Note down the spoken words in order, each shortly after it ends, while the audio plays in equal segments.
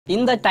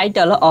In the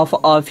title of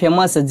a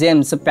famous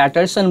James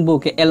Patterson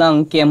book,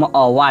 along came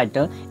a what?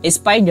 A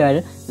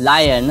spider,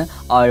 lion,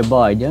 or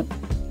bird?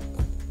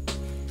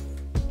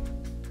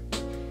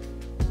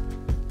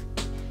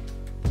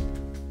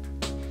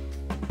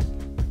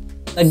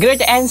 The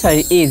great answer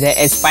is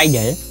a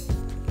spider.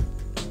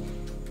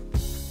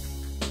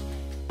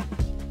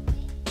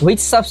 Which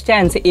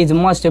substance is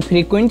most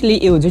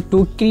frequently used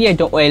to create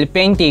oil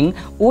painting,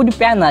 wood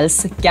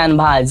panels,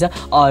 canvas,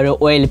 or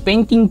oil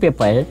painting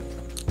paper?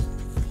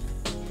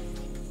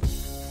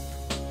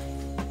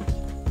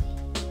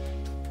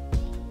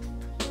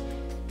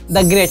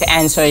 The great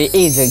answer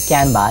is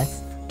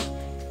canvas.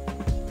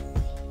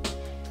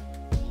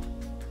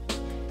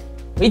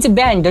 Which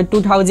band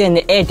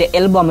 2008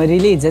 album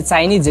released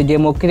Chinese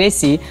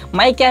Democracy,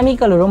 My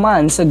Chemical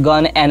Romance,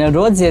 Guns N'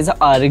 Roses,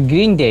 or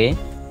Green Day?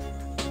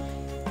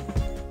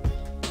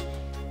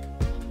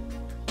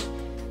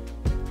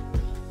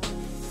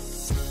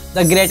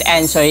 The great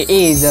answer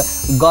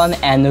is Guns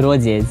N'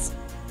 Roses.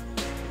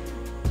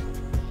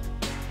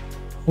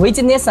 Which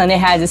nation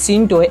has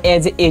Shinto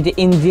as its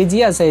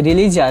indigenous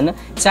religion?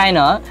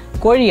 China,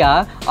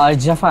 Korea, or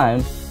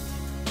Japan?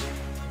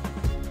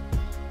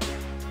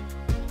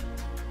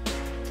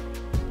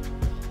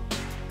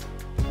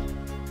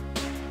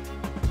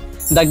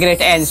 The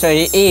great answer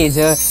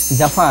is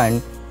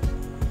Japan.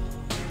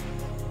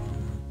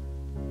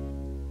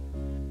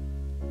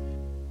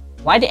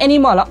 What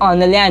animal on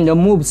land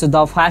moves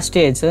the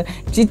fastest?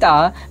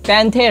 Cheetah,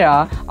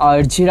 panthera,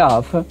 or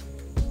giraffe?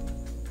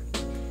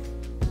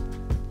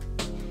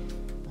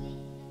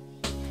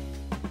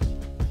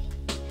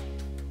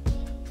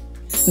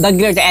 The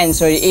great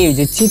answer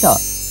is cheetah.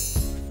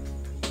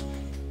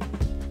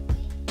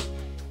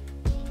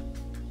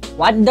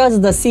 What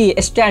does the C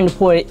stand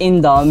for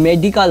in the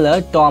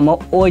medical term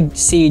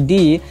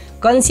OCD?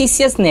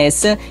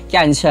 Consciousness,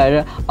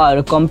 cancer,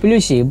 or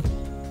compulsive?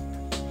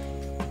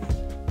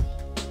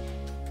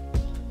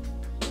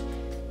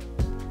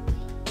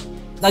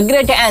 The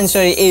great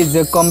answer is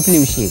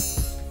compulsive.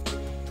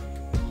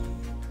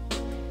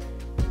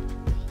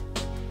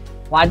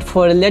 What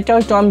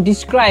four-letter term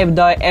describes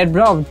the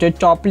abrupt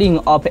toppling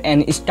of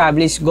an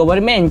established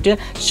government?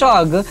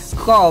 Shock,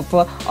 coup,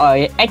 or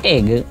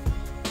attack?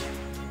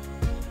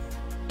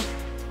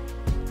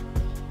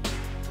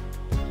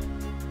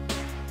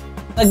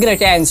 The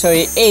great answer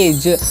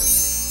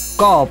is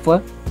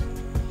coup.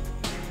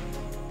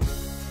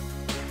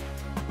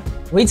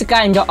 Which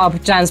kind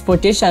of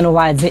transportation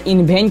was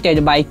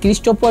invented by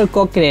Christopher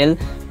Cockrell?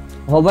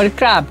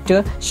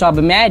 Hovercraft,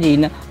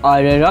 submarine,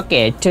 or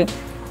rocket?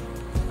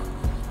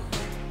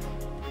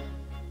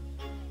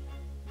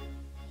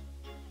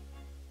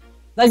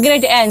 The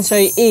great answer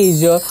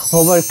is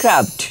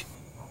hovercraft.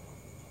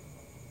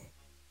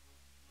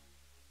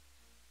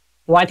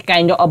 What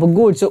kind of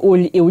goods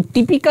would you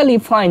typically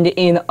find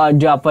in a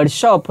draper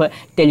shop?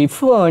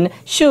 Telephone,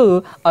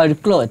 shoe, or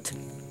cloth?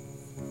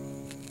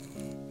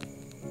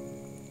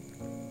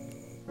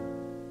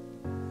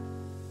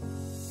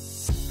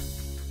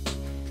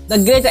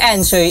 The great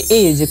answer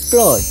is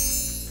cloth.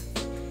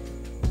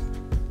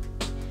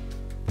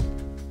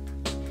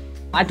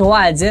 What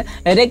was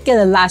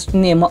Rachel's last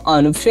name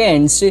on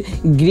Friends?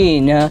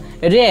 Green,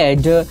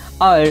 red,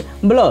 or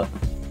blue?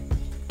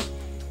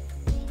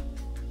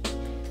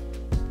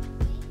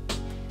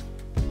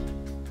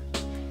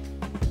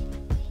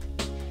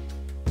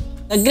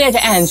 The great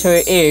answer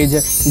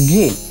is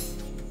green.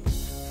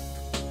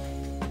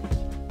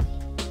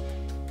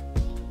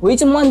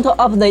 Which month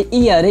of the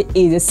year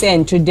is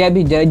Saint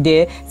David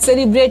Day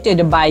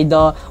celebrated by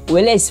the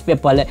Welsh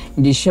people?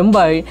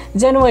 December,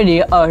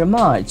 January, or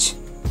March?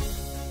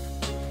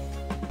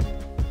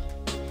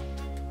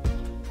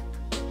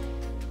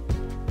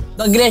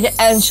 The great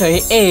answer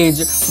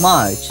is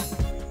March.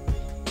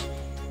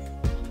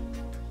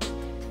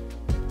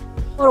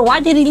 For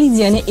what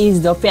religion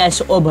is the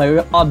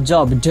Passover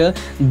observed?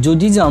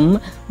 Judaism,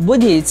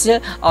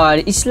 Buddhism, or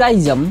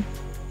Islam?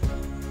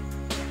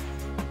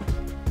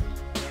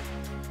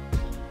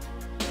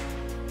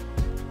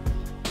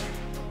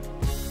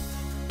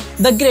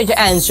 The great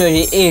answer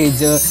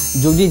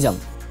is Judaism.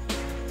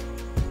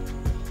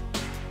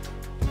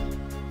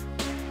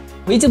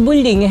 Which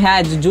building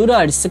has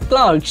jurors,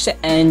 clerks,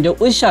 and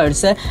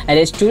ushers?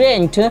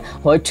 Restaurant,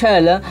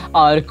 hotel,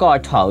 or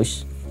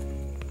courthouse?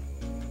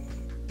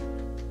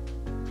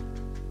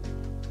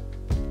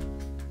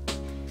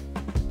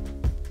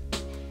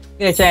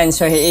 Great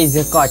answer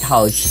is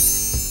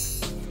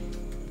courthouse.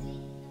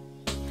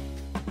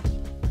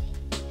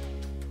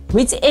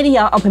 Which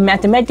area of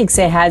mathematics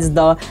has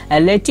the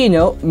Latin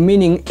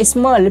meaning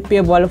small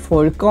pebble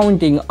for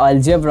counting?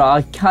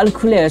 Algebra,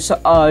 calculus,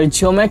 or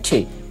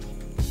geometry?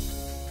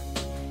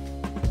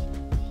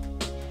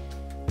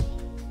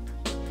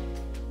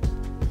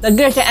 The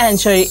great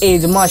answer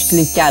is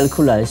mostly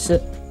calculus.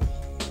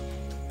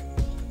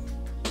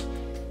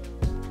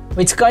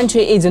 Which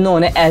country is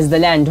known as the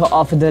land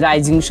of the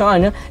rising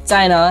sun?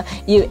 China,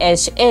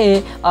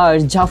 USA, or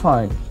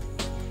Japan?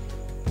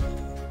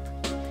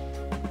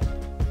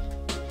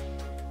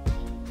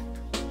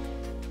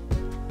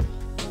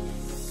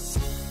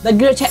 The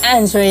correct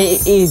answer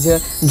is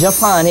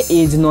Japan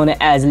is known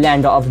as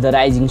land of the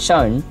rising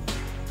sun.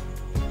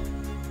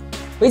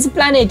 Which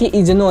planet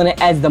is known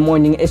as the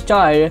morning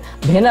star?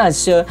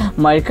 Venus,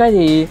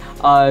 Mercury,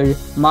 or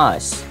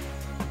Mars?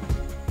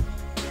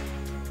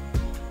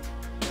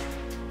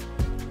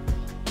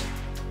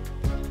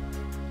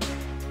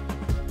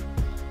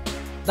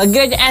 The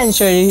correct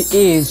answer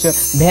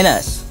is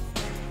Venus.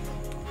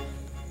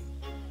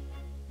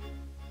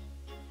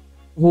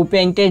 Who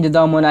painted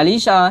the Mona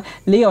Lisa?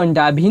 Leon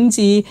da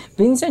Vinci,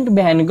 Vincent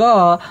van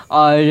Gogh,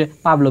 or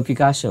Pablo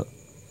Picasso?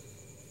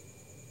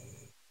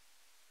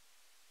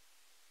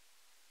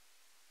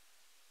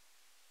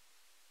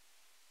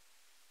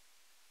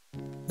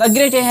 The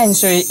correct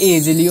answer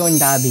is Leon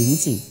da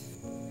Vinci.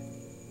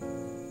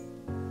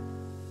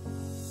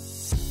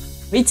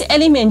 Which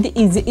element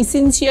is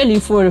essential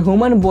for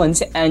human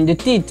bones and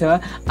teeth?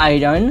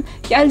 Iron,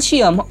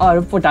 calcium,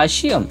 or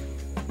potassium?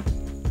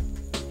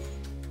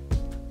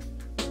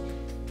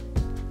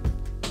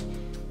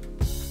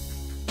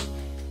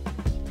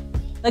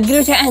 The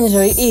correct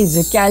answer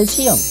is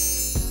calcium.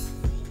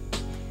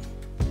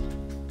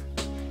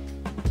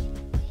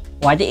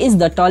 What is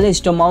the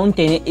tallest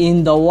mountain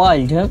in the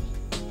world?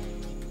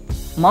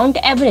 Mount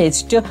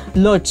Everest,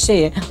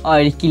 Lhotse,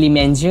 or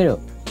Kilimanjaro?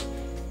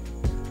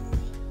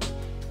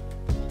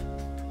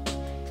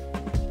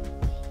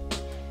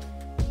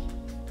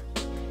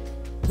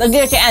 The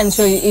correct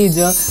answer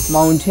is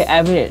Mount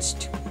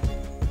Everest.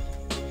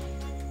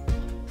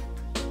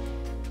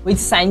 Which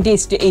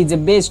scientist is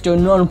best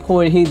known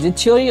for his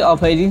theory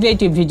of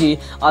relativity?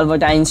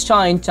 Albert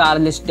Einstein,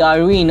 Charles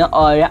Darwin,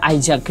 or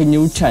Isaac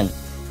Newton?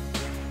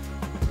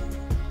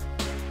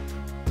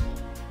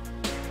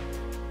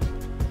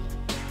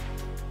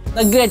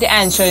 The correct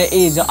answer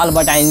is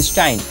Albert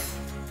Einstein.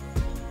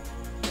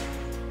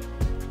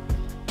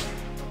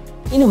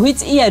 In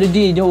which year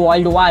did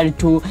World War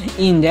II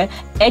end?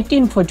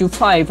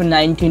 1845,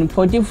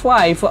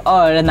 1945,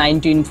 or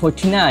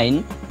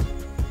 1949?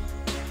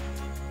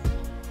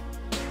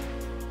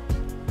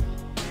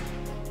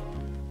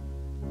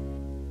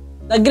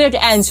 The correct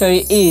answer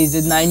is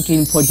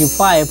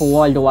 1945.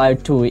 World War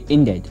II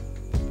ended.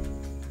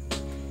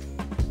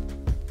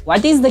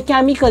 What is the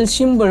chemical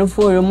symbol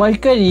for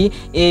mercury?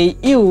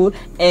 AU,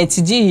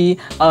 Hg,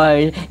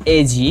 or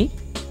Ag?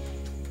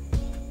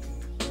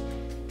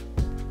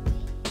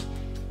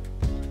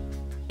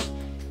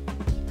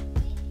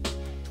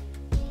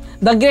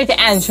 The correct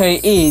answer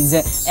is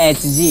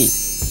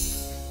Hg.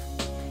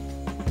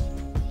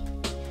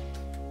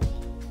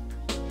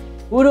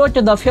 Who wrote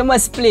the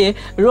famous play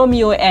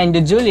Romeo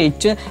and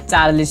Juliet?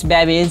 Charles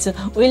Babbage,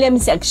 William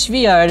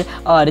Shakespeare,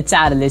 or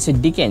Charles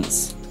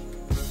Dickens?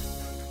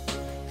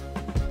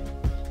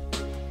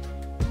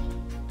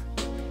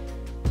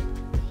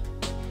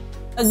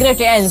 The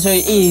correct answer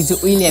is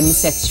William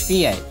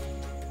Shakespeare.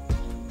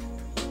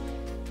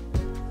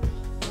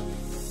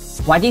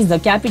 What is the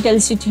capital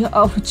city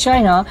of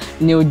China?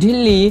 New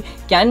Delhi,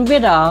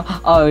 Canberra,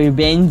 or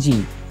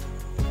Beijing?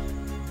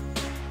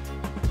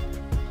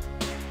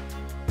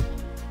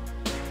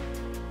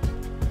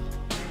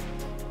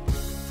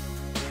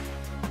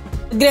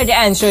 The correct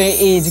answer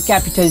is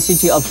capital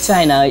city of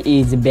China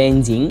is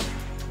Beijing.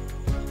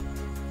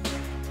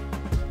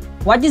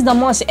 What is the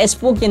most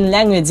spoken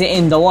language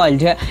in the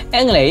world?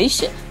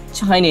 English,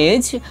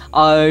 Chinese,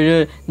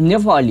 or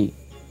Nepali?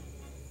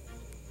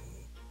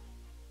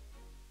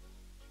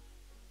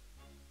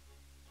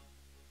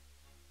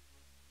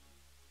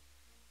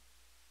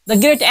 The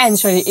correct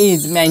answer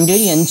is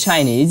Mandarin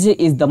Chinese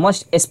is the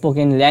most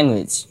spoken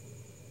language.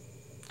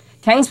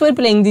 Thanks for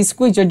playing this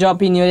quiz.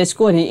 Drop in your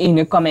score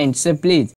in comments, please.